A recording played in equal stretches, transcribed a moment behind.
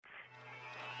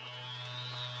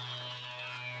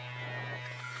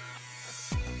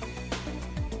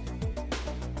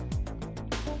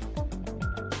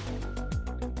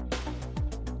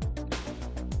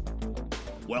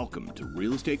Welcome to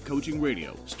Real Estate Coaching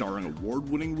Radio, starring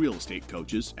award-winning real estate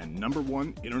coaches and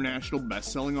 #1 international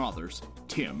best-selling authors,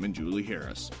 Tim and Julie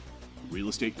Harris. Real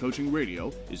Estate Coaching Radio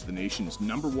is the nation's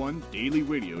 #1 daily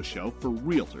radio show for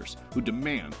realtors who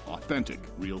demand authentic,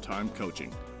 real-time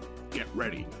coaching. Get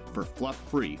ready for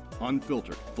fluff-free,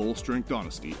 unfiltered, full-strength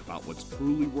honesty about what's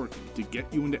truly working to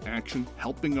get you into action,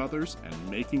 helping others, and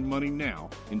making money now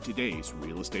in today's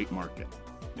real estate market.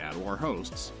 Now to our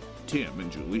hosts, Tim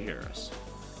and Julie Harris.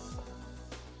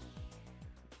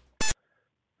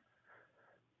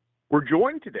 We're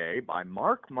joined today by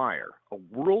Mark Meyer, a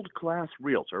world-class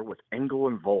realtor with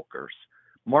Engel & Volkers.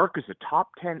 Mark is a top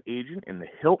 10 agent in the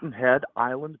Hilton Head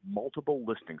Island multiple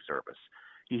listing service.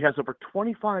 He has over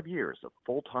 25 years of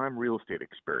full-time real estate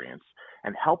experience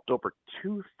and helped over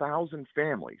 2,000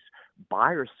 families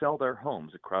buy or sell their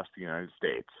homes across the United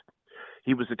States.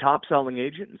 He was a top-selling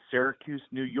agent in Syracuse,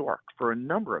 New York for a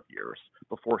number of years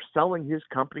before selling his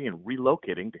company and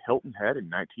relocating to Hilton Head in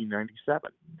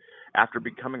 1997. After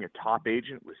becoming a top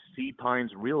agent with Sea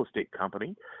Pines Real Estate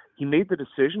Company, he made the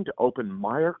decision to open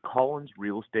Meyer Collins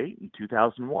Real Estate in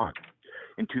 2001.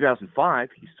 In 2005,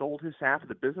 he sold his half of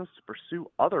the business to pursue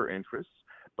other interests,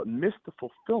 but missed the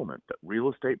fulfillment that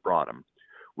real estate brought him.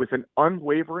 With an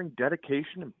unwavering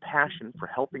dedication and passion for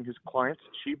helping his clients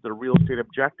achieve their real estate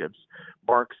objectives,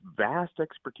 Mark's vast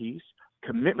expertise,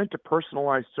 commitment to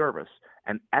personalized service,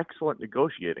 and excellent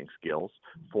negotiating skills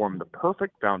form the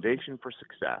perfect foundation for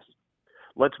success.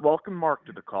 Let's welcome Mark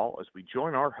to the call as we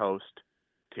join our host,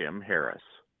 Tim Harris.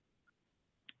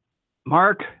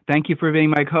 Mark, thank you for being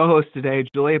my co-host today.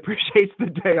 Julie appreciates the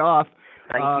day off.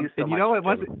 Thank you so much. You know, it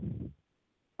wasn't.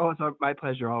 Oh, it's my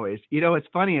pleasure always. You know, it's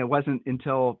funny. It wasn't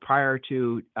until prior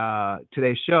to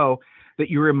today's show that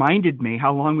you reminded me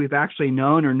how long we've actually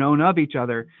known or known of each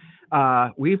other.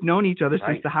 We've known each other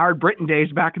since the Howard Britton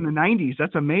days back in the 90s.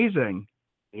 That's amazing.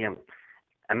 Yeah.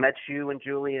 I met you and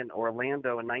Julie in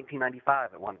Orlando in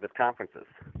 1995 at one of his conferences.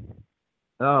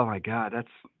 Oh my God,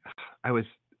 I was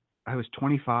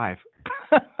 25.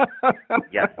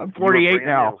 Yes, I'm 48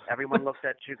 now. New. Everyone looks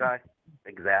at you guys.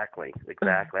 Exactly.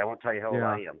 I won't tell you how old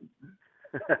I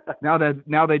am.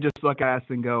 Now they just look at us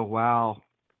and go, "Wow,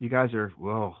 you guys are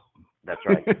whoa." That's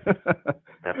right.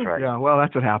 That's right. Yeah, well,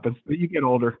 that's what happens. You get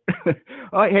older.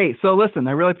 Oh, hey, so listen,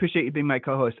 I really appreciate you being my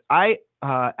co-host.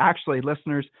 Actually,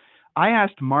 listeners, I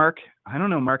asked Mark, I don't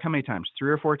know, Mark, how many times?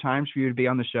 3 or 4 times for you to be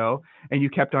on the show, and you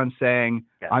kept on saying,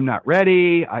 I'm not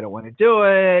ready, I don't want to do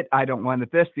it, I don't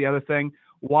want this, the other thing.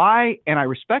 Why? And I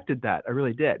respected that, I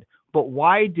really did. But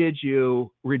why did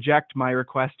you reject my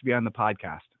request to be on the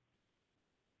podcast?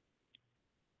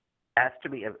 As to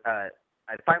me, I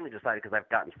finally decided, because I've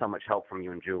gotten so much help from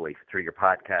you and Julie through your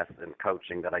podcast and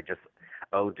coaching, that I just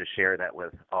owed to share that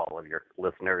with all of your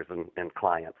listeners and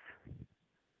clients.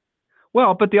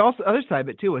 Well, but the other side of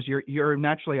it too is you're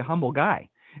naturally a humble guy,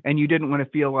 and you didn't want to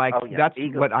feel like that's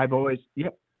ego. What I've always.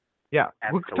 Yep. Yeah.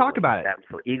 We'll talk about it.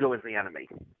 Absolutely. Ego is the enemy.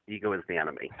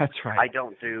 That's right. I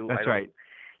don't.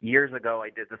 Years ago, I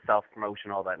did the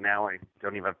self-promotion, all that. Now I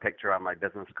don't even have a picture on my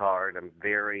business card. I'm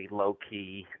very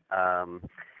low-key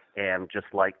and just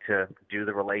like to do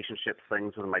the relationships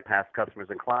things with my past customers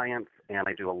and clients, and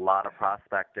I do a lot of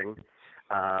prospecting,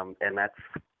 and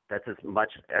that's as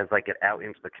much as I get out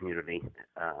into the community.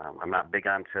 I'm not big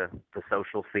onto the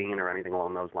social scene or anything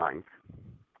along those lines.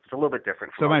 It's a little bit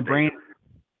different. So my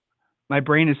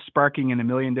brain is sparking in a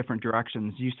million different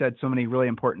directions. You said so many really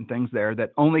important things there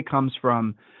that only comes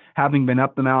from having been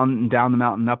up the mountain and down the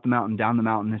mountain, up the mountain, down the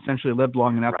mountain, essentially lived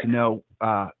long enough to know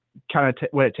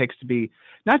what it takes to be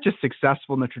not just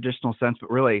successful in the traditional sense,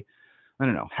 but really, I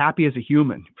don't know, happy as a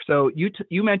human. So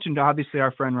you mentioned obviously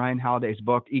our friend Ryan Holiday's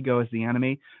book, Ego is the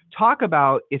Enemy. Talk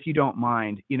about, if you don't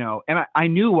mind, and I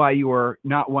knew why you were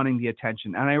not wanting the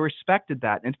attention, and I respected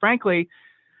that. And frankly,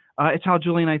 it's how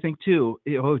Julie and I think too.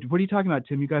 What are you talking about,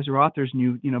 Tim? You guys are authors and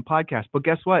you podcast. But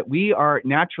guess what? We are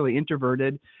naturally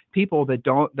introverted people that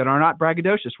are not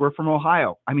braggadocious. We're from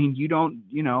Ohio. I mean, you don't,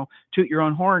 toot your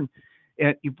own horn.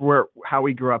 How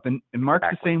we grew up, and Mark's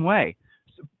the same way.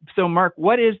 So Mark,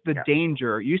 what is the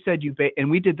danger? You said and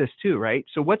we did this too, right?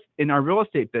 So what's in our real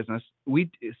estate business?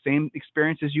 Same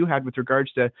experiences you had with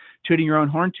regards to tooting your own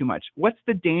horn too much. What's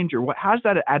the danger? How does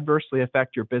that adversely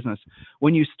affect your business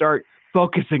when you start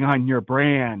focusing on your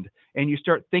brand and you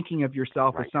start thinking of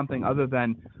yourself as something other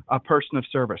than a person of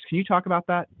service? Can you talk about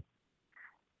that?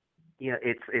 Yeah,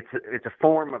 it's a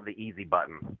form of the easy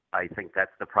button. I think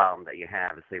that's the problem that you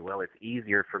have, is say, well, it's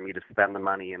easier for me to spend the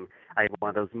money, and I have one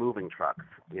of those moving trucks,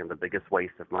 the biggest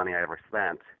waste of money I ever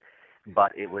spent.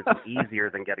 But it was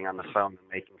easier than getting on the phone and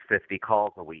making 50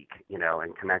 calls a week,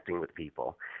 and connecting with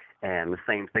people. And the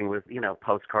same thing with,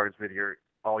 postcards with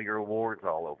all your awards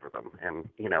all over them, and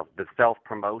the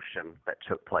self-promotion that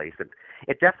took place.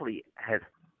 It definitely has,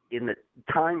 in the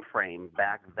time frame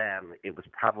back then, it was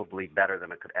probably better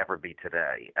than it could ever be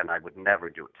today, and I would never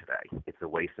do it today. It's a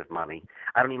waste of money.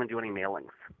 I don't even do any mailings.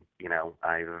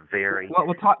 I have a very I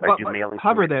do mailings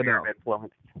hover there though.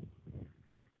 Influence.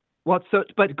 Well,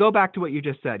 but go back to what you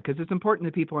just said, because it's important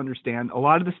that people understand a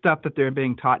lot of the stuff that they're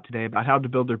being taught today about how to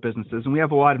build their businesses. And we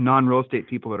have a lot of non-real estate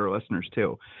people that are listeners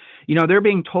too. They're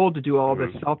being told to do all this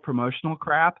self-promotional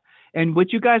crap. And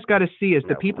what you guys got to see is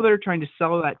the people that are trying to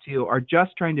sell that to you are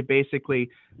just trying to basically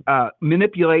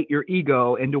manipulate your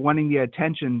ego into wanting the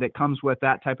attention that comes with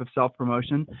that type of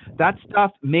self-promotion. That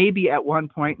stuff maybe at one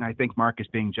point, and I think Mark is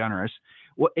being generous,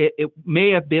 it may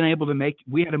have been able to make,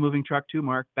 we had a moving truck too,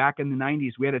 Mark, back in the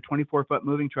 90s. We had a 24-foot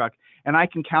moving truck, and I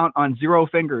can count on 0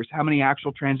 fingers how many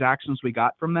actual transactions we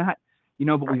got from that.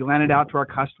 But we lent it out to our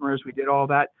customers. We did all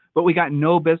that, but we got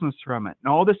no business from it.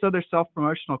 And all this other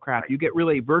self-promotional crap, you get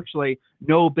really virtually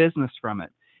no business from it.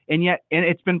 And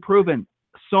it's been proven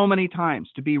so many times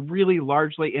to be really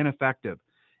largely ineffective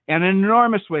and an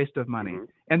enormous waste of money.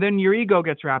 And then your ego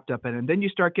gets wrapped up in it. And then you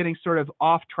start getting sort of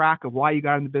off track of why you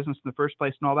got in the business in the first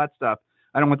place and all that stuff.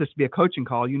 I don't want this to be a coaching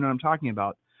call. You know what I'm talking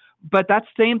about. But that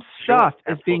same stuff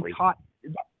is being taught.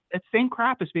 That same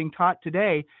crap is being taught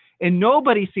today. And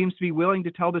nobody seems to be willing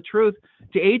to tell the truth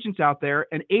to agents out there.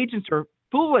 And agents are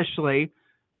foolishly,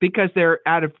 because they're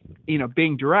out of,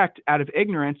 being direct, out of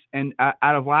ignorance and out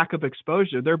of lack of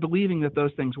exposure, they're believing that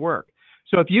those things work.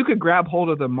 So if you could grab hold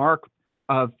of the Mark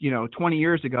of, 20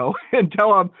 years ago and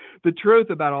tell them the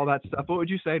truth about all that stuff, what would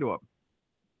you say to them?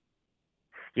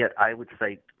 Yeah, I would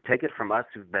say take it from us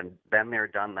who've been there,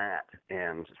 done that,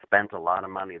 and spent a lot of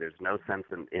money. There's no sense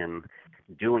in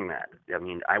doing that. I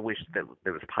mean, I wish that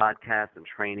there was podcasts and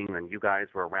training and you guys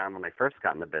were around when I first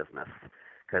got in the business,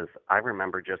 because I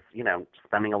remember just,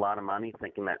 spending a lot of money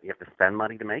thinking that you have to spend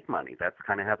money to make money. That's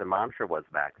kind of how the mantra was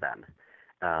back then.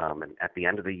 And at the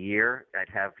end of the year, I'd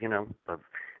have, the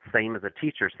same as a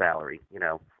teacher's salary,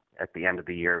 at the end of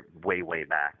the year, way, way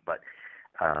back. But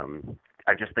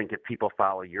I just think if people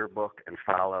follow your book and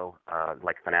follow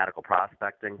like fanatical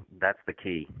prospecting, that's the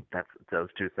key. Those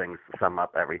two things sum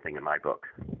up everything in my book.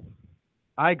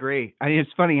 I agree. It's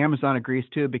funny, Amazon agrees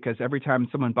too, because every time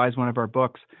someone buys one of our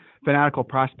books, Fanatical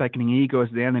Prospecting and Ego is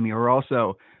the Enemy are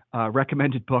also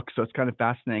recommended books. So it's kind of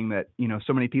fascinating that,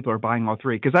 so many people are buying all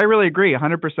three, because I really agree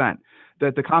 100%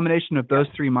 that the combination of those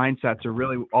three mindsets are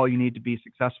really all you need to be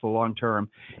successful long term.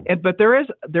 But there is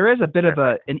a bit of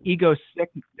an ego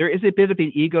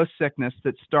sickness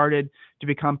that started to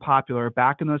become popular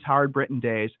back in those Howard Brinton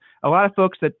days. A lot of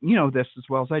folks that this as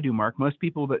well as I do, Mark, most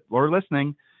people that are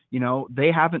listening,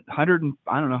 they haven't I don't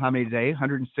know how many today,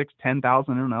 106,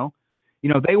 10,000, I don't know.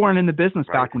 They weren't in the business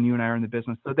back when you and I are in the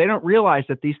business. So they don't realize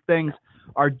that these things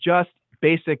are just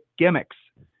basic gimmicks,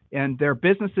 and they're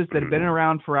businesses that have been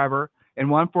around forever in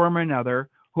one form or another,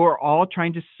 who are all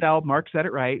trying to sell, Mark said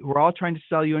it right, who are all trying to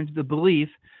sell you into the belief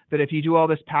that if you do all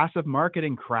this passive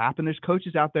marketing crap, and there's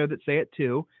coaches out there that say it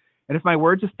too, and if my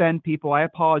words offend people, I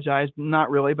apologize, not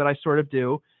really, but I sort of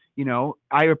do.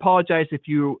 I apologize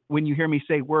when you hear me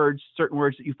say certain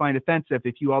words that you find offensive,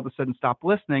 if you all of a sudden stop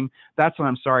listening, that's what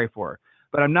I'm sorry for.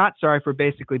 But I'm not sorry for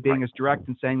basically being as direct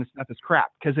and saying this stuff is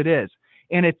crap, because it is.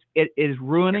 And it is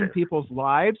ruining people's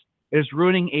lives. It is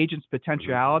ruining agents'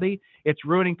 potentiality. It's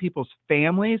ruining people's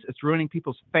families. It's ruining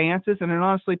people's finances. And it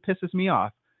honestly pisses me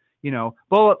off.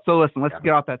 So listen, let's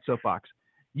get off that soapbox.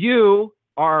 You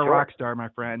are a rock star, my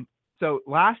friend. So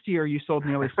last year you sold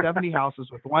nearly 70 houses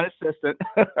with one assistant.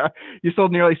 You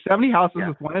sold nearly 70 houses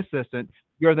with one assistant.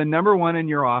 You're the number one in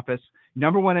your office,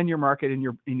 number one in your market, in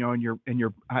your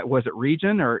was it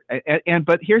region or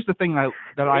but here's the thing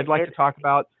I'd like to talk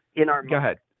about. In our go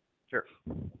ahead. Sure.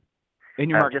 In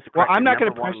your market. Well, I'm not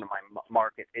going to press. My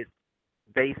market is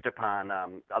based upon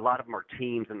a lot of them are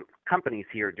teams, and companies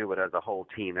here do it as a whole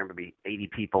team. There would be 80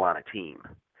 people on a team,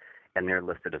 and they're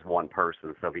listed as one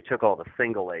person. So if you took all the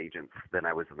single agents, then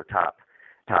I was in the top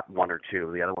one or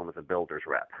two. The other one was a builder's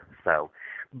rep. So,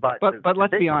 but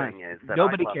let's be honest,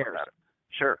 nobody cares.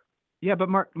 Sure. Yeah, but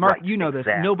Mark, right, you know this.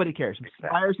 Exactly. Nobody cares. Exactly.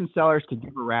 Buyers and sellers can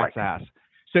give a rat's ass.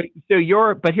 So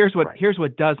here's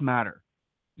what does matter.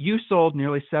 You sold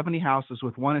nearly 70 houses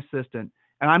with one assistant,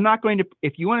 and I'm not going to.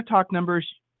 If you want to talk numbers,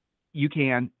 you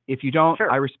can. If you don't,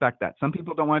 I respect that. Some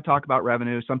people don't want to talk about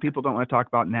revenue. Some people don't want to talk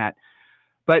about net.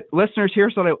 But listeners,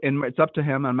 here's what and it's up to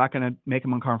him. I'm not going to make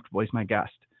him uncomfortable. He's my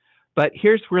guest. But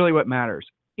here's really what matters.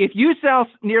 if you sell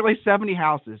nearly 70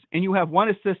 houses and you have one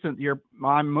assistant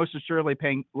I'm most assuredly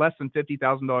paying less than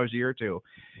 $50,000 a year to,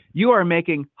 you are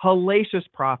making hellacious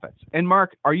profits. And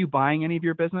Mark, are you buying any of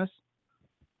your business?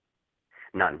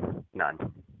 None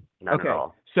Okay. at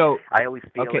all. So I always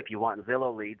feel okay. if you want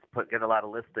Zillow leads, get a lot of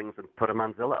listings and put them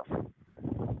on Zillow.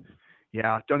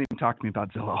 Yeah, don't even talk to me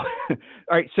about Zillow. All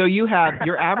right, so you have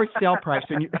your average sale price,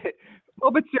 and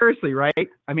well, but seriously, right?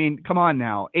 I mean, come on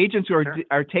now. Agents who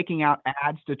are taking out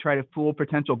ads to try to fool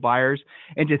potential buyers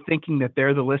into thinking that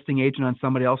they're the listing agent on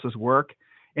somebody else's work.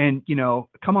 And,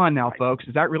 come on now, folks.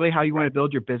 Is that really how you want to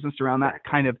build your business around that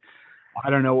kind of, I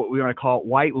don't know what we want to call it,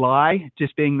 white lie,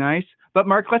 just being nice? But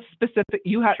Mark, let's specific.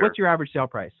 Sure. What's your average sale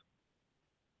price?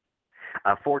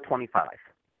 $425.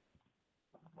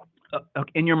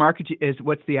 Okay. In your market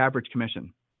what's the average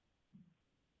commission?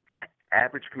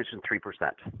 Average commission 3%,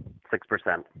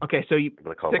 6%. Okay, so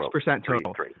 6%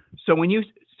 total. 3.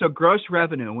 So gross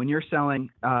revenue when you're selling,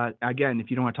 again, if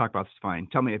you don't want to talk about this, fine.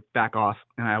 Tell me to back off,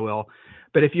 and I will.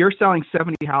 But if you're selling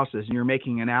 70 houses and you're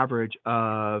making an average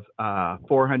of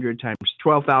 400 times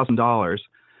 $12,000,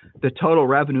 the total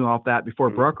revenue off that before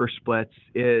broker splits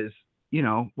is,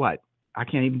 what? I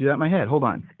can't even do that in my head. Hold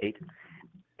on.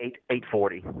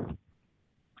 840.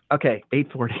 Okay,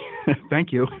 840.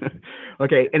 Thank you.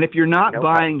 Okay, and if you're not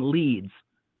buying leads,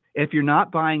 and you're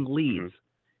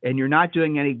not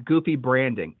doing any goofy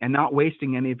branding and not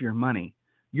wasting any of your money,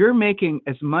 you're making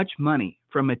as much money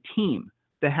from a team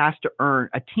that has to earn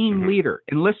a team leader.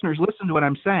 And listeners, listen to what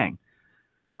I'm saying.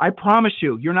 I promise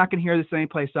you're not going to hear this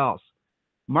anyplace else.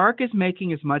 Mark is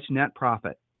making as much net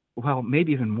profit, well,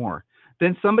 maybe even more,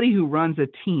 than somebody who runs a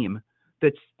team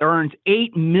that earns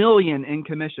 $8 million in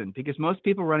commission, because most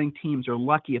people running teams are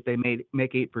lucky if they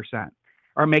make 8%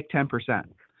 or make 10%.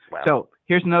 Wow. So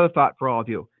here's another thought for all of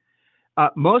you.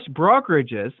 Most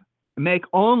brokerages make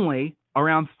only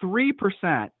around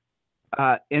 3%,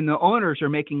 and the owners are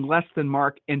making less than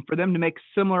Mark. And for them to make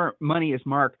similar money as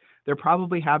Mark, they're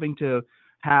probably having to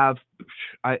have,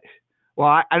 I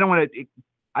don't want to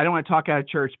talk out of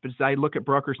church, but I look at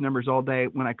brokers' numbers all day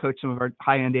when I coach some of our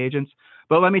high-end agents.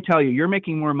 But let me tell you, you're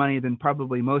making more money than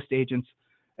probably most agents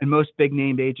and most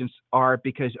big-named agents are,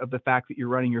 because of the fact that you're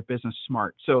running your business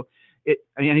smart. So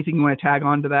anything you want to tag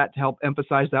on to that to help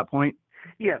emphasize that point?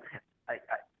 Yeah,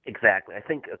 exactly. I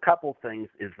think a couple things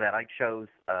is that I chose,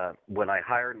 when I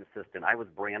hired an assistant, I was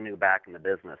brand new back in the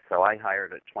business. So I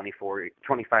hired a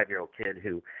 25-year-old kid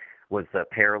who was a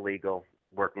paralegal,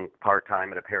 working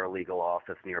part-time at a paralegal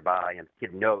office nearby, and he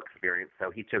had no experience.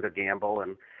 So he took a gamble,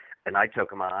 and I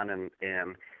took him on, and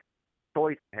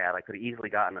choice I had, I could have easily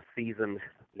gotten a seasoned,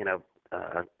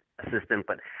 assistant,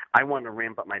 but I wanted to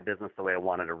ramp up my business the way I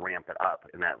wanted to ramp it up,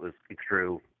 and that was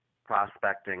through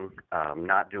prospecting,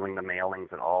 not doing the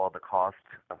mailings and all of the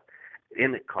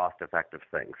cost-effective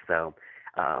things. So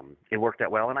it worked out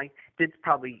well, and I did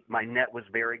my net was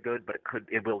very good, but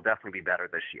it will definitely be better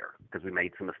this year because we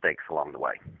made some mistakes along the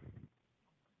way.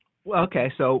 Well,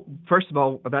 okay. So first of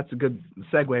all, that's a good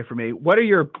segue for me. What are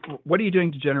you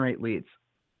doing to generate leads?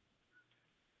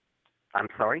 I'm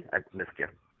sorry, I missed you.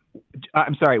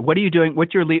 I'm sorry. What are you doing?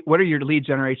 What are your lead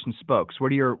generation spokes?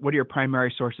 What are your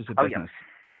primary sources of business?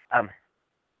 Yeah.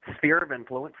 Sphere of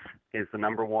influence is the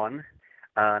number one.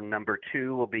 Number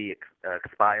two will be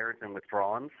expires and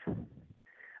withdrawals.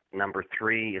 Number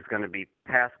three is going to be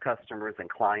past customers and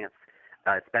clients.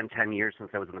 It's been 10 years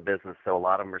since I was in the business, so a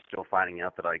lot of them are still finding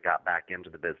out that I got back into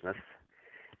the business.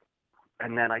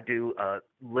 And then I do a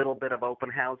little bit of open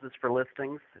houses for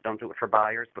listings. I don't do it for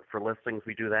buyers, but for listings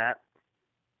we do that.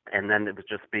 And then it would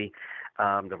just be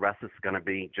the rest is going to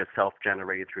be just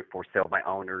self-generated through for sale by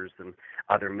owners and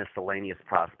other miscellaneous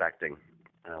prospecting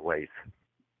ways.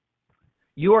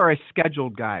 You are a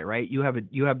scheduled guy, right? You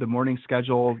have the morning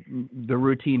schedule, the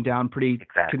routine down pretty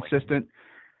consistent,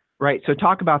 right? So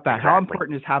talk about that. Exactly. How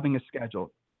important is having a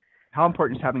schedule?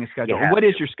 What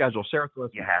is your schedule? Share it with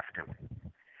us. You have to.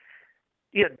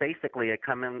 Yeah, basically, I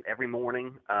come in every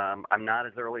morning. I'm not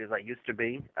as early as I used to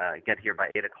be. I get here by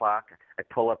 8 o'clock. I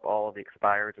pull up all of the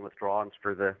expires and withdrawals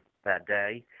for that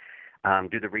day,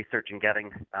 do the research and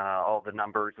getting all the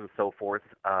numbers and so forth,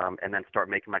 and then start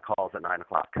making my calls at 9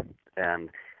 o'clock. And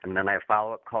then I have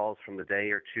follow-up calls from the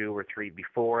day or two or three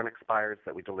before it expires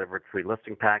that we delivered free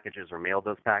listing packages or mailed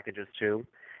those packages to.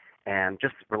 And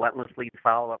just relentlessly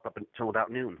follow up until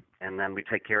about noon. And then we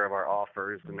take care of our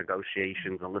offers and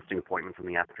negotiations and listing appointments in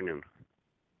the afternoon.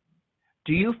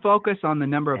 Do you focus on the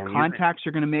number of contacts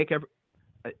you're going to make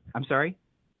I'm sorry?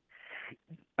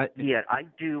 Yeah, I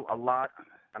do a lot.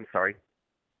 I'm sorry.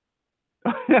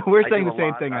 We're saying the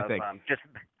same thing, I think.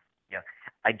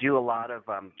 I do a lot of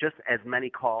just as many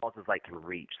calls as I can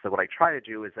reach. So what I try to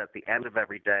do is at the end of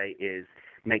every day is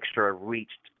make sure I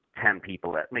reached 10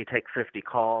 people. That may take 50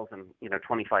 calls and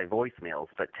 25 voicemails,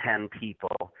 but 10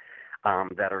 people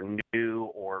that are new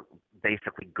or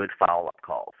basically good follow-up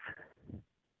calls.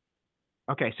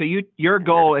 Okay, so your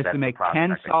goal is That's to make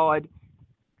the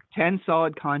 10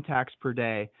 solid contacts per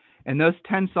day, and those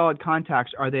 10 solid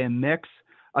contacts, are they a mix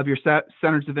of your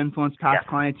centers of influence, past Yes.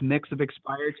 clients, mix of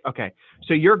expireds? Okay,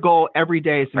 so your goal every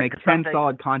day is to make 10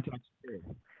 solid contacts per day.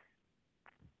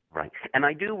 Right, and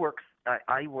I do work.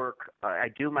 I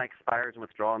do my expires and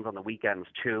withdrawals on the weekends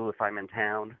too if I'm in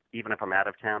town, even if I'm out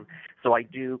of town. So I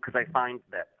do, because I find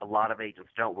that a lot of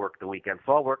agents don't work the weekends.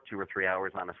 So I'll work 2 or 3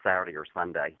 hours on a Saturday or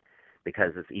Sunday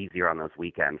because it's easier on those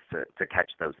weekends to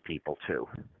catch those people too.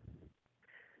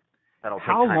 That'll take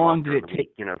How time long off did during it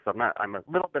the week, so I'm a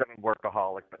little bit of a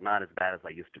workaholic, but not as bad as I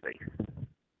used to be.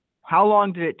 How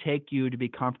long did it take you to be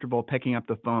comfortable picking up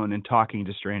the phone and talking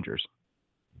to strangers?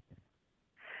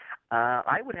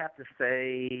 I would have to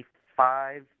say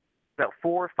about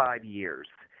 4 or 5 years.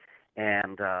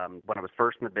 And when I was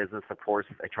first in the business, of course,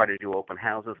 I tried to do open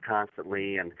houses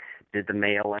constantly and did the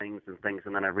mailings and things.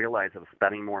 And then I realized I was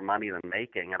spending more money than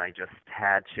making, and I just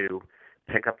had to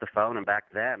pick up the phone. And back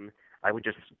then, I would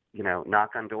just,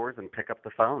 knock on doors and pick up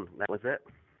the phone. That was it.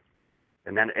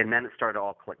 And then it started to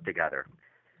all click together.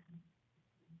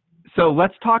 So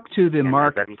let's talk to the And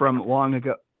Mark is that from long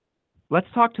ago. Let's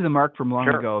talk to the Mark from long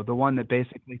Sure. ago, the one that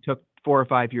basically took 4 or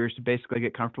 5 years to basically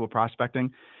get comfortable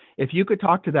prospecting. If you could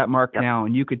talk to that Mark Yep. now,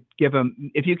 and you could give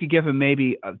him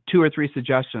maybe 2 or 3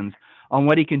 suggestions on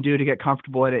what he can do to get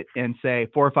comfortable at it in, say,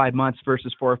 4 or 5 months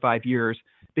versus 4 or 5 years,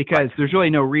 because there's really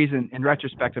no reason, in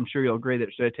retrospect, I'm sure you'll agree, that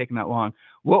it should have taken that long.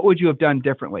 What would you have done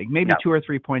differently? Maybe Yep. 2 or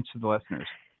 3 points to the listeners.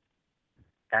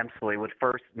 Absolutely. Would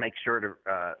first make sure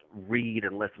to read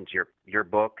and listen to your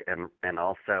book, and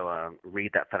also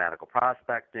read that Fanatical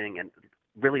Prospecting, and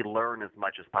really learn as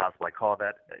much as possible. I call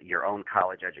that your own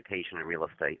college education in real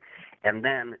estate. And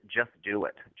then just do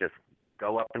it. Just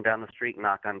go up and down the street,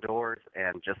 knock on doors,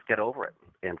 and just get over it.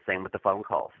 And same with the phone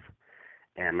calls.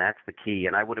 And that's the key.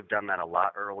 And I would have done that a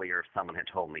lot earlier if someone had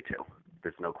told me to.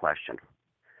 There's no question.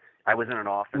 I was in an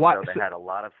office, so they had a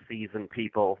lot of seasoned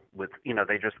people with,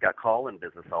 they just got call-in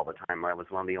business all the time. I was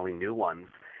one of the only new ones,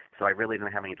 so I really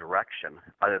didn't have any direction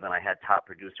other than I had top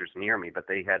producers near me, but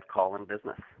they had call-in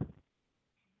business.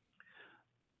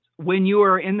 When you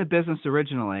were in the business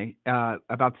originally,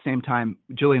 about the same time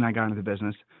Julie and I got into the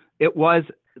business,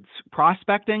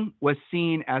 prospecting was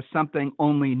seen as something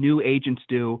only new agents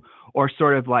do, or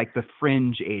sort of like the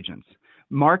fringe agents.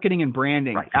 Marketing and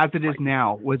branding, as it is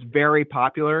now, was very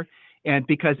popular, and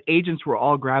because agents were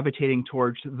all gravitating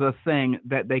towards the thing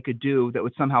that they could do that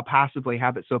would somehow passively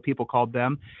have it so people called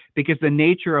them, because the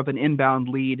nature of an inbound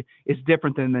lead is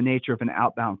different than the nature of an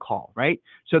outbound call, right?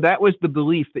 So that was the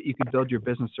belief that you could build your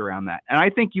business around that. And I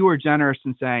think you were generous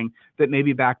in saying that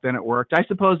maybe back then it worked. I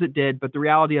suppose it did, but the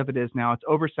reality of it is now it's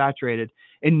oversaturated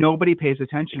and nobody pays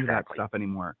attention to that stuff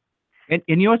anymore. And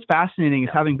what's fascinating is,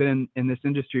 having been in this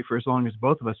industry for as long as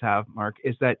both of us have, Mark,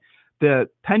 is that the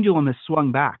pendulum has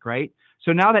swung back, right?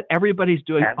 So now that everybody's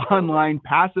doing online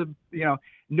passive,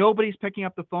 nobody's picking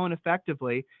up the phone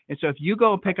effectively. And so if you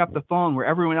go and pick up the phone where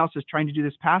everyone else is trying to do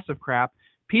this passive crap,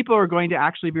 people are going to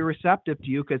actually be receptive to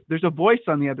you because there's a voice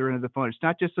on the other end of the phone. It's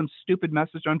not just some stupid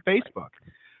message on Facebook.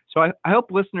 So I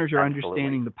hope listeners are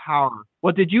understanding the power.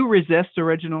 Well, did you resist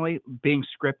originally being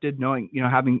scripted, knowing,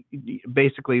 having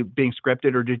basically being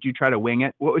scripted, or did you try to wing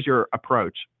it? What was your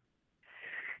approach?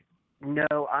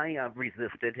 No, I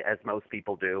resisted, as most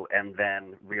people do, and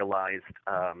then realized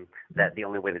that the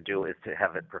only way to do it is to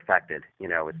have it perfected.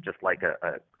 It's just like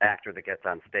a actor that gets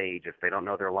on stage. If they don't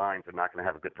know their lines, they're not going to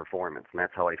have a good performance. And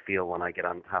that's how I feel when I get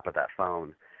on top of that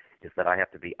phone, is that I have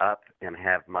to be up and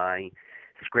have my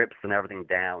scripts and everything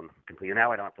down completely.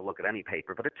 Now I don't have to look at any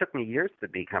paper, but it took me years to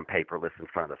become paperless in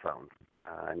front of the phone.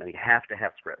 And you have to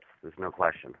have scripts. There's no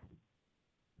question.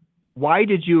 Why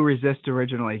did you resist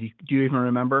originally? Do you even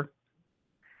remember?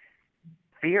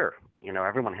 Fear.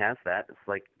 Everyone has that. It's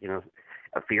like,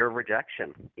 a fear of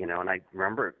rejection, and I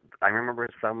remember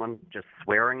someone just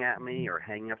swearing at me or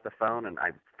hanging up the phone, and I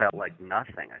felt like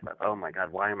nothing. I thought, oh my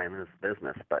God, why am I in this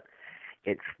business? But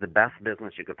it's the best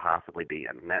business you could possibly be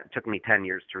in. And that took me 10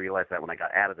 years to realize that. When I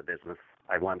got out of the business,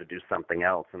 I wanted to do something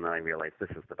else, and then I realized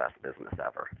this is the best business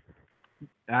ever.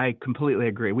 I completely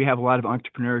agree. We have a lot of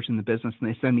entrepreneurs in the business, and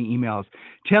they send me emails.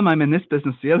 Tim, I'm in this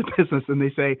business, the other business, and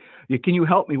they say, can you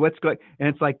help me? What's good? And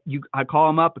it's like, I call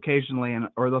them up occasionally,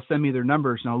 or they'll send me their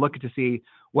numbers, and I'll look to see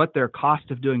what their cost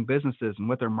of doing business is and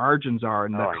what their margins are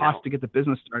and the cost to get the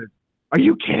business started. Are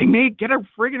you kidding me? Get a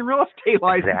friggin' real estate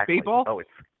license, Exactly. people. Oh, it's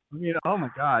Oh my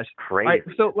gosh. crazy. All right,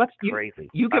 so Crazy.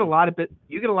 you get a lot of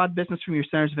business from your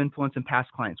centers of influence and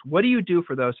past clients. What do you do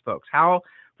for those folks? How,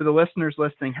 for the listeners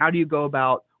listening, how do you go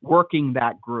about working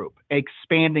that group,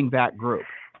 expanding that group?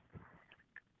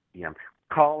 Yeah,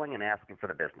 calling and asking for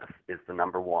the business is the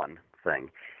number one thing.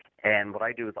 And what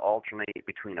I do is alternate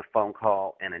between a phone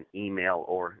call and an email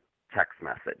or text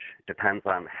message. Depends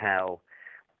on how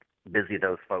busy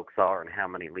those folks are and how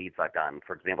many leads I've gotten.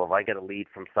 For example, if I get a lead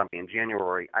from somebody in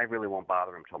January, I really won't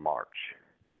bother them until March.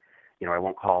 I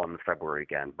won't call them in February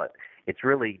again. But it's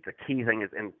really the key thing is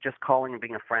and just calling and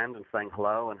being a friend and saying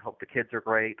hello and hope the kids are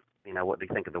great. What do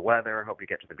you think of the weather? Hope you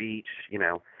get to the beach,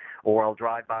 Or I'll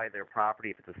drive by their property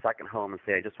if it's a second home and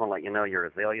say, I just want to let you know your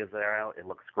azaleas are out. It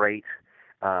looks great.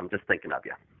 Just thinking of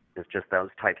you. It's just those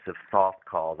types of soft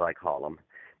calls, I call them,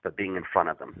 but being in front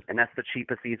of them. And that's the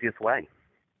cheapest, easiest way.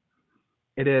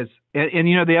 It is. And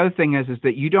the other thing is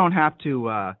that you don't have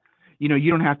to,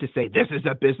 you don't have to say, this is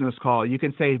a business call. You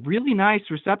can say really nice,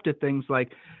 receptive things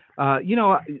like,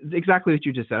 exactly what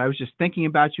you just said. I was just thinking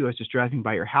about you. I was just driving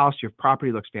by your house. Your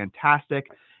property looks fantastic.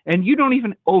 And you don't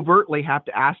even overtly have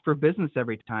to ask for business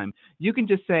every time. You can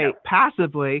just say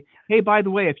passively, hey, by the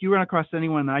way, if you run across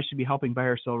anyone that I should be helping buy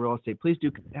or sell real estate, please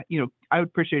do, I would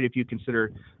appreciate it if you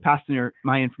consider passing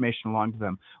my information along to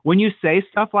them. When you say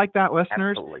stuff like that,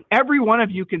 listeners, Absolutely. every one of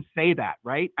you can say that,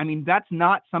 right? I mean, that's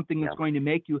not something that's going to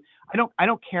make you, I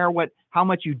don't care how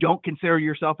much you don't consider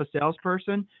yourself a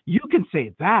salesperson. You can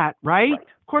say that, right?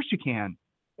 Of course you can.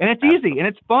 And it's easy and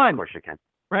it's fun. Of course you can.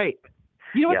 Right.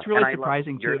 What's really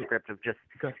surprising too? Your script of just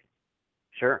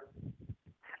sure.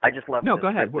 I just love. No, go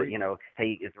ahead. That,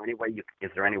 hey, is there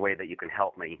any way that you can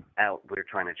help me out? We're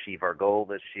trying to achieve our goal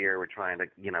this year. We're trying to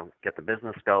get the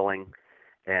business going,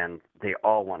 and they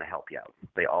all want to help you out.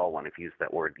 They all want to use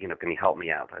that word. Can you help me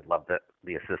out? I'd love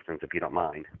the assistance if you don't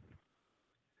mind.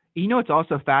 It's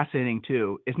also fascinating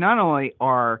too. Is not only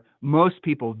are most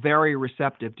people very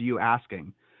receptive to you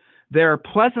asking, they're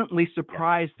pleasantly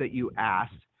surprised that you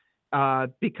asked.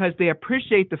 Because they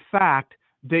appreciate the fact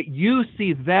that you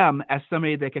see them as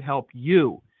somebody that could help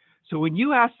you. So when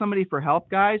you ask somebody for help,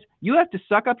 guys, you have to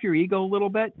suck up your ego a little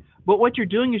bit. But what you're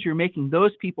doing is you're making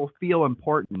those people feel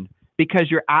important because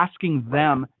you're asking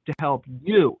them to help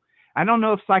you. I don't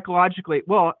know if psychologically,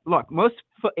 well, look, most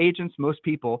agents, most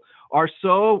people are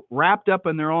so wrapped up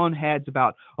in their own heads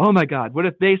about, oh my God, what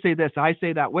if they say this, I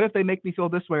say that? What if they make me feel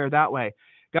this way or that way?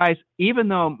 Guys, even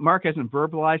though Mark hasn't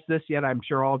verbalized this yet, I'm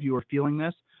sure all of you are feeling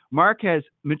this. Mark has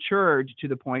matured to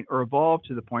the point or evolved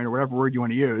to the point or whatever word you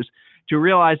want to use to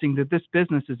realizing that this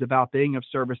business is about being of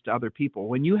service to other people.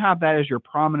 When you have that as your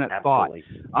prominent Absolutely.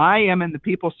 thought, I am in the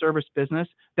people service business,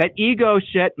 that ego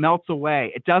shit melts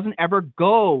away. It doesn't ever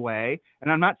go away. And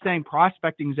I'm not saying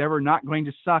prospecting is ever not going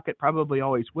to suck. It probably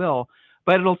always will,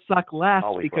 but it'll suck less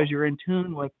because you're in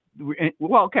tune with.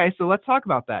 Well, okay, so let's talk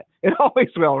about that. It always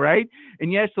will, right?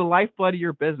 And yes, the lifeblood of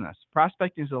your business.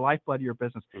 Prospecting is the lifeblood of your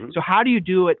business. Mm-hmm. So how do you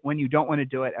do it when you don't want to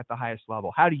do it at the highest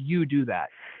level? How do you do that?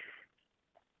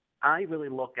 I really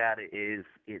look at it is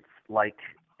it's like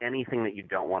anything that you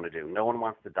don't want to do. No one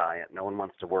wants to diet. No one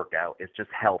wants to work out. It's just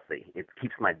healthy. It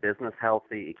keeps my business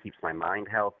healthy. It keeps my mind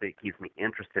healthy. It keeps me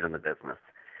interested in the business.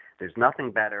 There's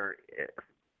nothing better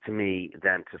to me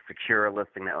than to secure a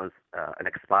listing that was an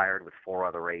expired with 4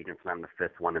 other agents, and I'm the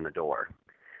 5th one in the door.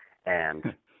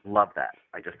 And love that.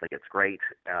 I just think it's great.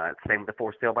 Same with the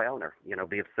for sale by owner.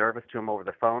 Be of service to them over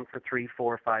the phone for 3,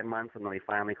 4, 5 months, and then they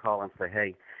finally call and say,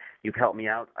 hey, you've helped me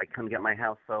out. I couldn't get my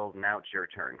house sold. Now it's your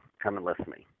turn. Come and list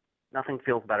me. Nothing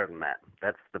feels better than that.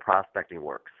 That's the prospecting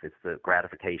works. It's the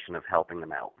gratification of helping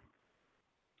them out.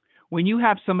 When you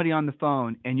have somebody on the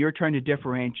phone and you're trying to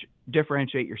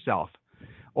differentiate yourself,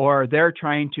 or they're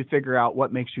trying to figure out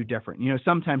what makes you different.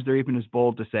 Sometimes they're even as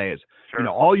bold to say as,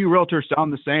 all you realtors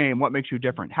sound the same. What makes you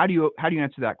different? How do you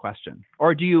answer that question?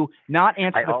 Or do you not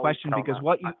answer the question because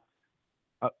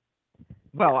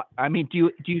do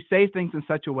you say things in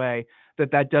such a way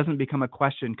that doesn't become a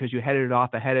question because you headed it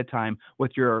off ahead of time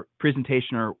with your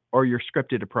presentation or your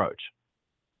scripted approach?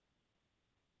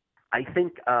 I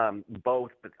think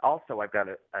both, but also I've got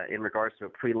in regards to a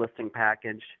pre-listing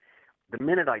package, the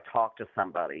minute I talk to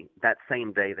somebody, that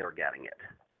same day they're getting it.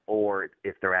 Or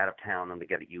if they're out of town, then they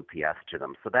get a UPS to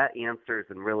them. So that answers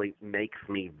and really makes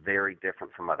me very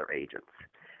different from other agents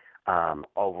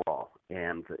overall.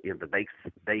 And the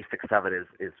basics of it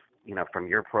is from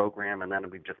your program, and then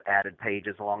we've just added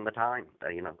pages along the time.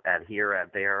 Add here, add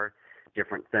there,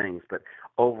 different things. But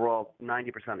overall,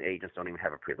 90% of agents don't even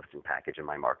have a pre-listing package in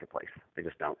my marketplace. They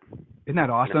just don't. Isn't that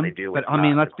awesome? They do, but I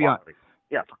mean, let's be honest.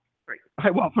 Yeah.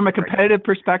 Well, from a competitive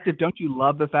perspective, don't you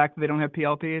love the fact that they don't have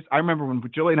PLPs? I remember when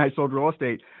Julie and I sold real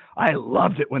estate, I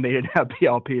loved it when they didn't have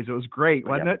PLPs. It was great,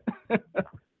 wasn't it?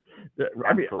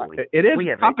 I mean, Absolutely. it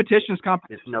is. Competition is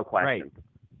competition. There's no question. Right.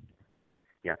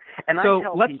 Yeah. And So I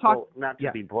tell let's people, talk- not to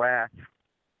yeah. be brash,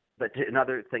 but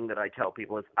another thing that I tell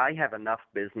people is I have enough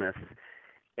business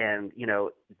and,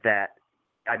 that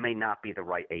I may not be the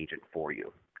right agent for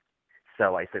you.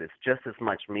 So I said, it's just as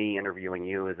much me interviewing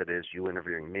you as it is you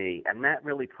interviewing me. And that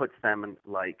really puts them in,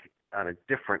 on a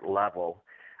different level,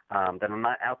 that I'm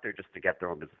not out there just to get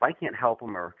their own business. If I can't help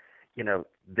them or,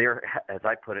 they're, as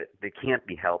I put it, they can't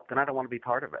be helped, then I don't want to be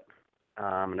part of it.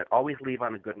 And always leave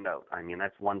on a good note. I mean,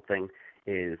 that's one thing,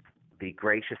 is be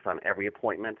gracious on every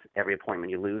appointment. Every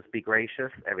appointment you lose, be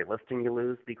gracious. Every listing you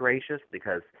lose, be gracious,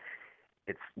 because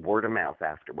it's word of mouth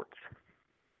afterwards.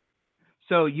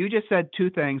 So you just said two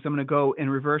things. I'm going to go in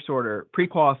reverse order.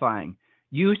 Pre-qualifying.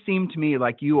 You seem to me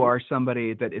like you are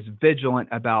somebody that is vigilant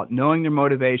about knowing their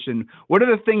motivation. What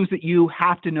are the things that you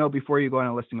have to know before you go on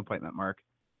a listing appointment, Mark?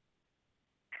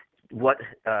 When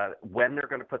they're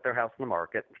going to put their house on the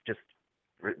market, just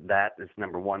that is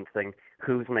number one thing.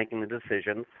 Who's making the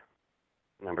decisions?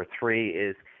 Number three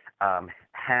is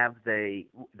have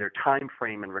their time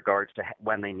frame in regards to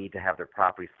when they need to have their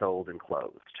property sold and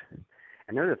closed.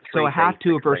 And those are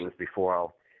three things before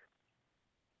I'll.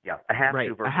 Yeah, a have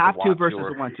to versus a have to versus a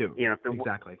a want to.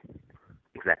 Exactly.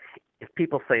 Exactly. If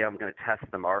people say I'm going to test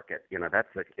the market, that's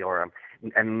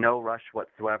and no rush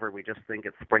whatsoever. We just think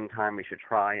it's springtime. We should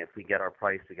try. If we get our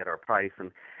price, we get our price.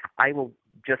 And I will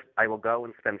go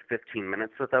and spend 15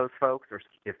 minutes with those folks, or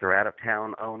if they're out of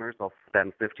town owners, I'll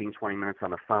spend 15, 20 minutes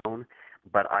on the phone.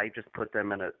 But I just put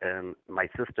them in my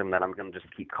system that I'm going to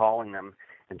just keep calling them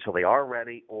until they are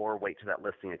ready, or wait till that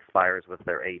listing expires with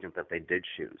their agent that they did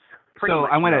choose. Pretty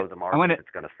much know the market if it's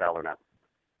going to sell or not.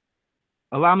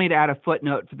 Allow me to add a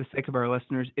footnote for the sake of our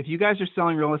listeners. If you guys are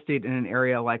selling real estate in an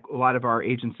area like a lot of our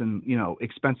agents in,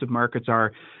 expensive markets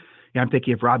are, I'm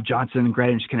thinking of Rob Johnson in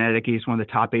Greenwich, Connecticut. He's one of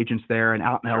the top agents there. And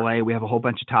out in LA, we have a whole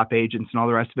bunch of top agents and all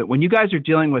the rest of it. When you guys are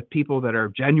dealing with people that are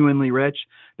genuinely rich,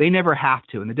 they never have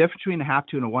to. And the difference between a have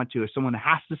to and a want to is someone that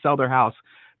has to sell their house.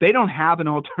 They don't have an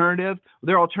alternative.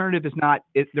 Their alternative is not,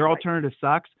 their alternative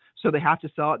sucks. So they have to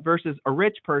sell it, versus a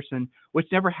rich person, which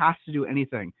never has to do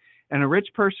anything. And a rich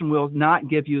person will not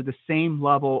give you the same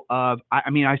level of, I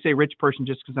say rich person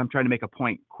just because I'm trying to make a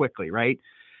point quickly, right?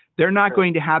 They're not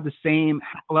going to have the same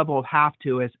level of have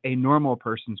to as a normal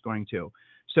person's going to.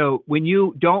 So when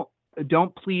you don't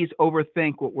please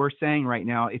overthink what we're saying right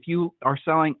now. If you are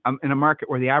selling in a market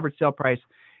where the average sale price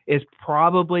is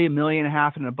probably $1.5 million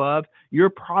and above, you're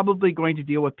probably going to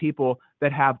deal with people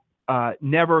that have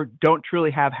don't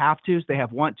truly have have tos, they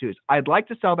have want tos. I'd like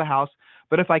to sell the house,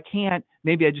 but if I can't,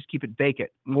 maybe I just keep it vacant,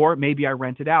 or maybe I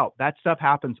rent it out. That stuff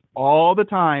happens all the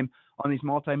time on these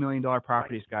multi-million-dollar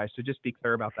properties, guys. So just be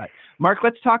clear about that. Mark,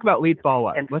 let's talk about lead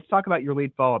follow-up. Let's talk about your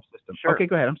lead follow-up system. Sure. Okay,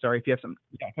 go ahead. I'm sorry if you have some.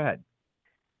 Yeah, go ahead.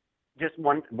 Just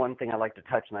one thing I like to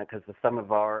touch on that, because some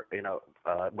of our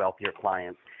wealthier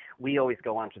clients, we always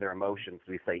go on to their emotions.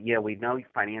 We say, yeah, we know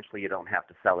financially you don't have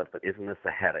to sell it, but isn't this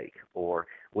a headache? Or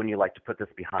wouldn't you like to put this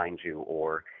behind you?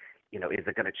 Or, is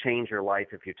it going to change your life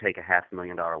if you take a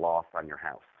 $500,000 loss on your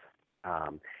house?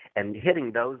 And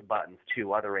hitting those buttons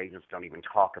too, other agents don't even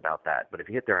talk about that. But if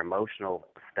you hit their emotional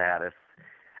status,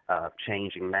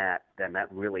 changing that, then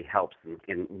that really helps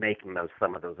in making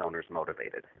some of those owners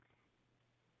motivated.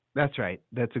 That's right.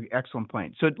 That's an excellent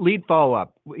point. So lead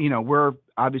follow-up, we're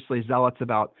obviously zealots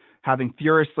about having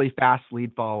furiously fast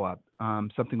lead follow-up,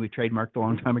 something we trademarked a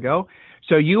long time ago.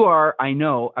 So you are, I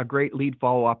know, a great lead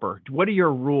follow-upper. What are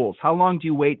your rules? How long do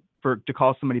you wait to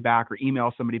call somebody back or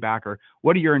email somebody back? Or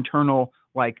what are your internal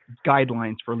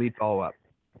guidelines for lead follow-up?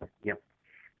 Yep.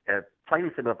 Plain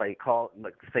and simple, if I call,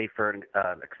 say for an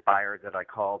expired that I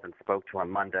called and spoke to on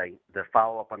Monday, the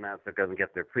follow-up on that is they're going to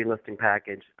get their pre-listing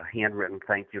package, a handwritten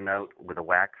thank you note with a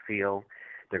wax seal.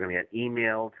 They're going to get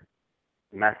emailed,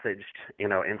 messaged,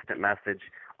 instant message,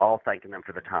 all thanking them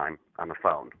for the time on the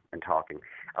phone and talking.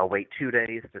 I'll wait 2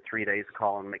 days to 3 days,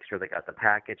 call and make sure they got the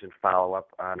package and follow up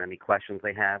on any questions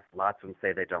they have. Lots of them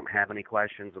say they don't have any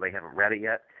questions or they haven't read it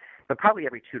yet. But probably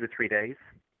every 2 to 3 days,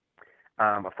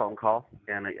 a phone call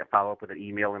and a follow-up with an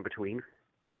email in between.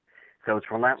 So it's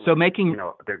relentless. So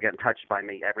they're getting touched by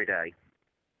me every day.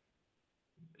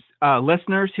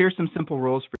 Listeners, here's some simple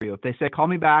rules for you. If they say, call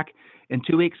me back in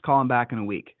 2 weeks, call them back in a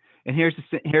week. And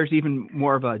here's even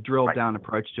more of a drilled down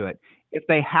approach to it. If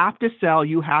they have to sell,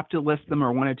 you have to list them,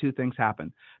 or one of two things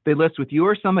happen. They list with you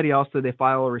or somebody else, so they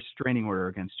file a restraining order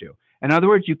against you. In other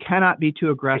words, you cannot be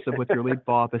too aggressive with your lead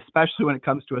follow-up, especially when it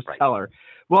comes to a seller.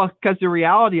 Well, because the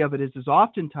reality of it is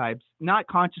oftentimes, not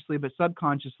consciously but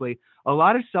subconsciously, a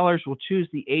lot of sellers will choose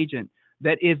the agent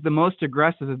that is the most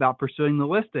aggressive about pursuing the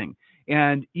listing.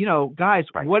 And, guys,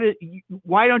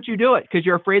 why don't you do it? Because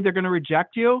you're afraid they're going to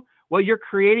reject you? Well, you're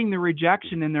creating the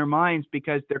rejection in their minds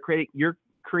because you're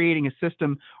creating a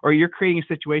system, or you're creating a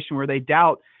situation where they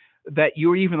doubt that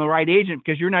you're even the right agent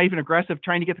because you're not even aggressive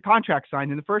trying to get the contract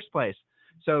signed in the first place.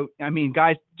 So,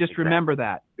 guys, just remember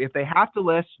that if they have to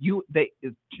list,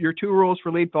 your 2 rules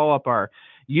for lead follow-up are: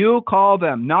 you call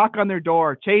them, knock on their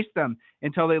door, chase them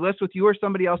until they list with you or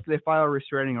somebody else till they file a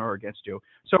restraining order against you.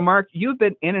 So, Mark, you've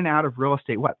been in and out of real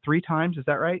estate, 3 times? Is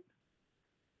that right?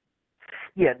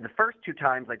 Yeah, the first 2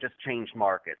 times I just changed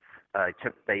markets. I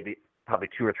took probably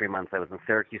 2 or 3 months. I was in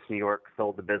Syracuse, New York,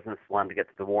 sold the business, wanted to get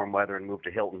to the warm weather and moved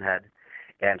to Hilton Head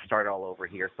and start all over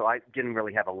here. So I didn't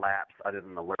really have a lapse other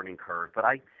than the learning curve. But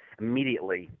I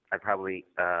probably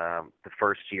the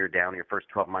first year down, your first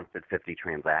 12 months, did 50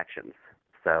 transactions.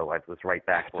 So I was right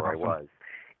back where I was.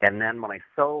 And then when I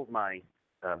sold my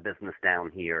business down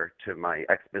here to my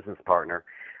ex-business partner,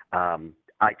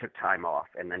 I took time off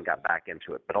and then got back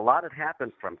into it. But a lot had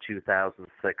happened from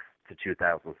 2006 to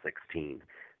 2016.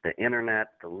 The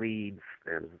internet, the leads,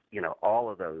 and all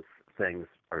of those things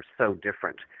are so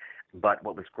different. But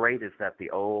what was great is that the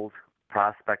old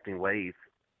prospecting ways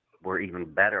were even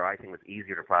better. I think it was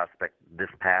easier to prospect this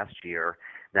past year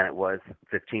than it was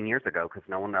 15 years ago because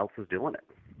no one else was doing it.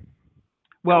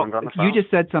 Well, you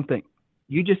just said something.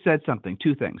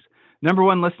 2 things. Number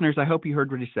one, listeners, I hope you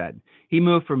heard what he said. He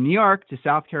moved from New York to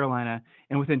South Carolina,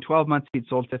 and within 12 months, he'd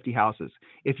sold 50 houses.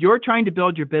 If you're trying to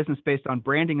build your business based on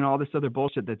branding and all this other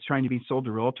bullshit that's trying to be sold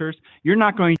to realtors, you're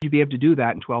not going to be able to do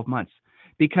that in 12 months.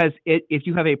 Because if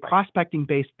you have a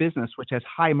prospecting-based business, which has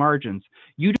high margins,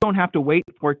 you don't have to wait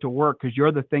for it to work because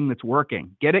you're the thing that's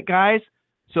working. Get it, guys?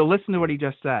 So listen to what he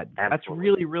just said. Absolutely. That's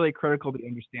really, really critical to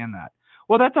understand that.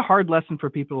 Well, that's a hard lesson for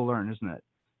people to learn, isn't it?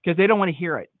 Because they don't want to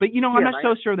hear it. But, I'm not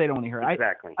so sure they don't want to hear it.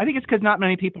 Exactly. I think it's because not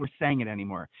many people are saying it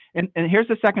anymore. And here's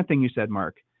the second thing you said,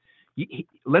 Mark.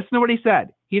 Listen to what he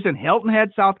said. He's in Hilton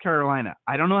Head, South Carolina.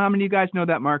 I don't know how many of you guys know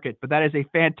that market, but that is a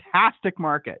fantastic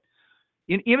market.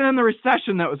 Even in the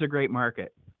recession, that was a great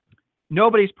market.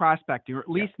 Nobody's prospecting, or at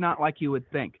least not like you would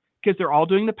think, because they're all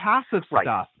doing the passive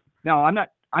stuff. Now, I'm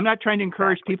not trying to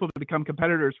encourage people to become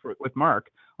competitors with Mark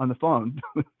on the phone,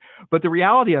 but the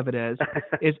reality of it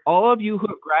is all of you who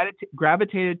have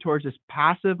gravitated towards this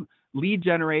passive lead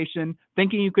generation,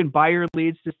 thinking you can buy your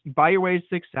leads, buy your way to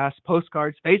success,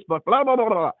 postcards, Facebook, blah, blah, blah,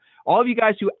 blah. All of you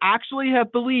guys who actually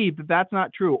have believed that that's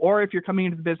not true, or if you're coming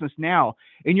into the business now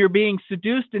and you're being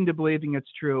seduced into believing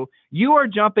it's true, you are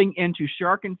jumping into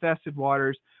shark-infested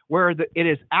waters where it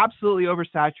is absolutely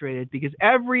oversaturated, because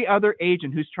every other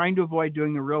agent who's trying to avoid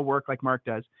doing the real work like Mark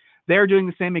does, they're doing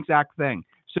the same exact thing.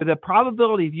 So the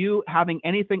probability of you having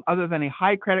anything other than a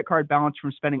high credit card balance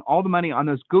from spending all the money on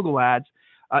those Google ads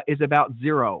is about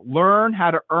 0. Learn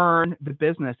how to earn the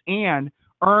business and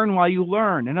earn while you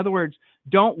learn. In other words,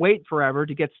 don't wait forever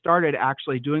to get started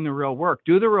actually doing the real work.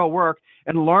 Do the real work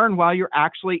and learn while you're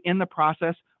actually in the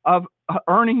process of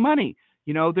earning money.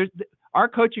 Our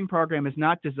coaching program is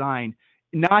not designed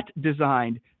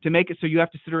to make it so you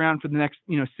have to sit around for the next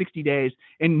 60 days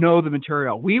and know the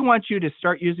material. We want you to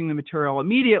start using the material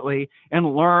immediately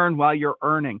and learn while you're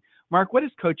earning. Mark, what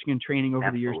has coaching and training over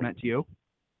the years meant to you?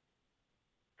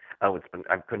 Oh,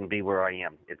 I couldn't be where I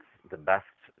am. It's the best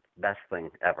thing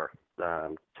ever.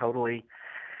 Totally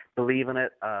believe in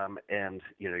it. And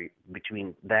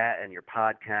between that and your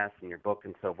podcast and your book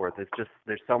and so forth,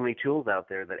 there's so many tools out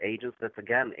there that agents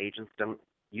don't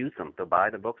use them. They'll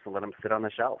buy the books and let them sit on the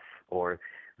shelf, or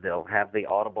they'll have the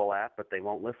Audible app, but they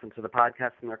won't listen to the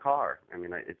podcast in their car. I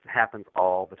mean, it happens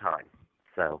all the time.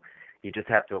 So you just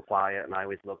have to apply it. And I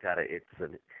always look at it. It's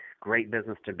a great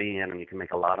business to be in, and you can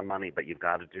make a lot of money, but you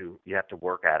have to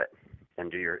work at it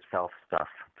and do your self stuff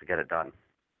to get it done.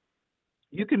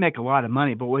 You can make a lot of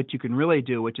money, but what you can really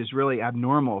do, which is really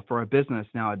abnormal for a business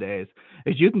nowadays,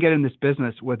 is you can get in this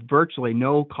business with virtually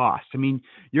no cost. I mean,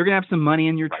 you're going to have some money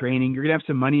in your training, you're going to have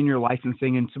some money in your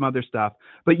licensing and some other stuff,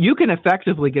 but you can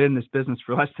effectively get in this business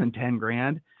for less than 10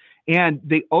 grand. And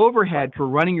the overhead for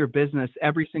running your business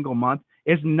every single month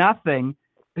is nothing.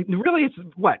 Really, it's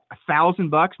what,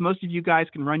 $1,000? Most of you guys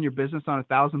can run your business on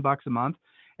 $1,000 a month.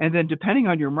 And then depending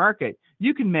on your market,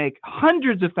 you can make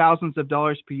hundreds of thousands of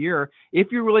dollars per year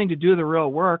if you're willing to do the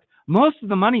real work. Most of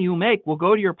the money you make will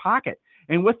go to your pocket.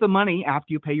 And with the money,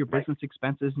 after you pay your business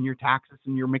expenses and your taxes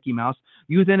and your Mickey Mouse,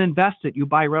 you then invest it. You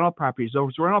buy rental properties.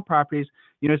 Those rental properties,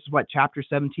 this is what Chapter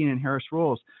 17 in Harris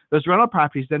Rules. Those rental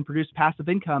properties then produce passive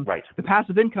income. Right. The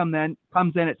passive income then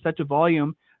comes in at such a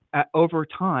volume over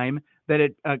time that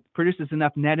it produces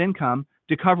enough net income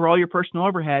to cover all your personal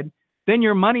overhead, then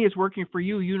your money is working for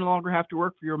you. You no longer have to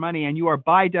work for your money, and you are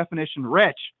by definition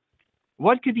rich.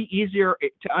 What could be easier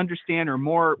to understand or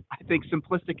more, I think,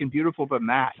 simplistic and beautiful than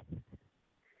that?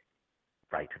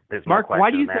 Right. There's Mark, no question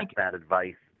why do you think that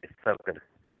advice is so good?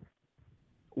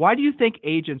 Why do you think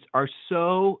agents are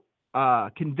so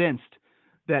convinced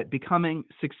that becoming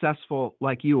successful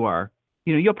like you are,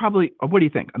 you'll probably, what do you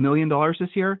think, $1 million this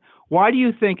year? Why do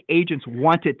you think agents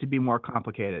want it to be more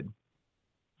complicated?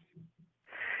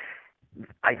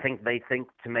 I think they think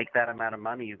to make that amount of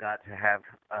money, you got to have,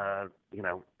 a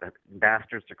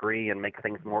master's degree and make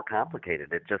things more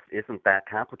complicated. It just isn't that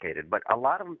complicated. But a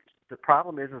lot of them, the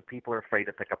problem is people are afraid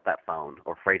to pick up that phone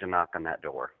or afraid to knock on that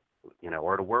door,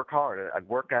 or to work hard. A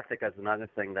work ethic is another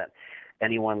thing that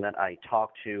anyone that I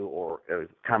talk to or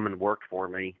come and work for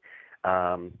me,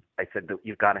 I said that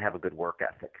you've got to have a good work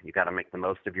ethic. You've got to make the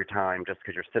most of your time. Just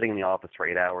because you're sitting in the office for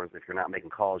 8 hours, if you're not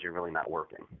making calls, you're really not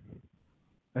working.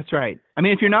 That's right. I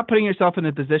mean, if you're not putting yourself in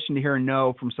a position to hear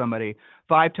no from somebody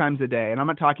 5 times a day, and I'm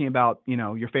not talking about,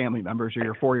 your family members or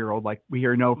your 4-year-old, like we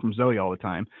hear no from Zoe all the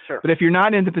time. Sure. But if you're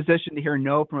not in the position to hear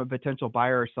no from a potential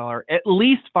buyer or seller at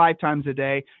least 5 times a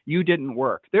day, you didn't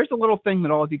work. There's a little thing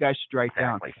that all of you guys should write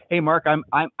down. Hey, Mark, I'm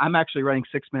actually running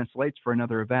 6 minutes late for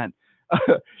another event.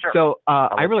 Sure. So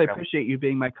I really appreciate you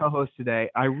being my co-host today.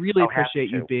 I really appreciate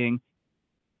you being.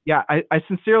 Yeah, I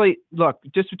sincerely, look,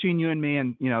 just between you and me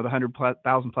and, the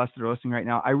 100,000 plus that are listening right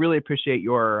now, I really appreciate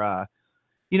your,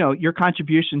 your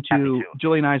contribution to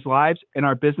Julie and I's lives and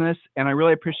our business. And I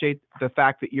really appreciate the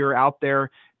fact that you're out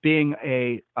there being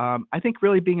I think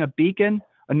really being a beacon,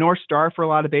 a North Star for a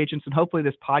lot of agents. And hopefully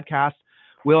this podcast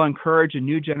will encourage a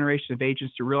new generation of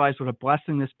agents to realize what a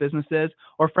blessing this business is.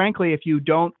 Or frankly, if you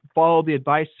don't follow the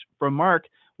advice from Mark,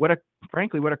 what a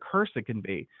curse it can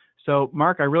be. So,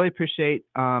 Mark, I really appreciate,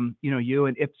 you.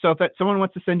 And if someone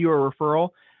wants to send you a referral,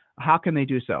 how can they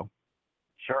do so?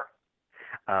 Sure.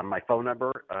 My phone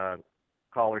number,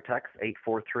 call or text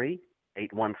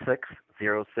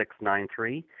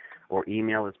 843-816-0693, or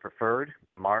email is preferred,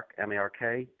 Mark,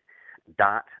 M-A-R-K,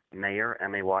 .mayer,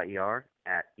 M-A-Y-E-R,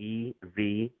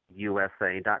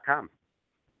 @evusa.com.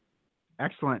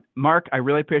 Excellent. Mark, I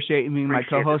really appreciate you being my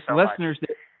co-host. Listeners,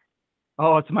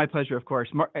 oh, it's my pleasure, of course.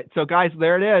 So, guys,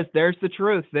 there it is. There's the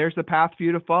truth. There's the path for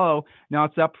you to follow. Now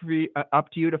it's up to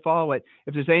you to follow it.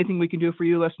 If there's anything we can do for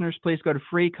you, listeners, please go to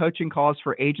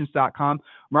freecoachingcallsforagents.com.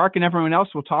 Mark and everyone else,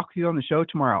 we'll talk to you on the show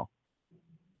tomorrow.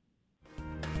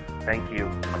 Thank you.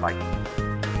 Bye-bye.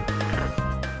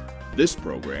 This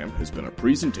program has been a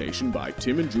presentation by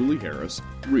Tim and Julie Harris,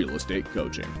 Real Estate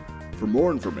Coaching. For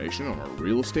more information on our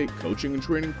real estate coaching and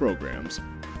training programs,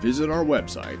 visit our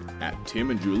website at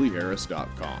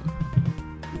timandjulieharris.com.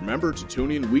 Remember to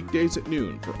tune in weekdays at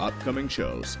noon for upcoming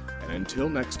shows. And until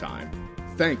next time,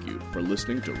 thank you for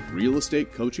listening to Real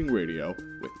Estate Coaching Radio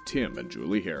with Tim and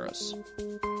Julie Harris.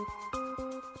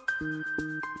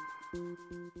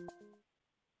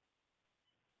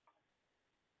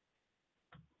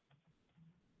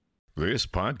 This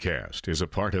podcast is a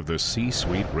part of the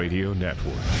C-Suite Radio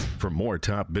Network. For more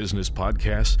top business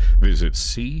podcasts, visit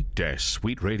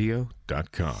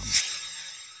c-suiteradio.com.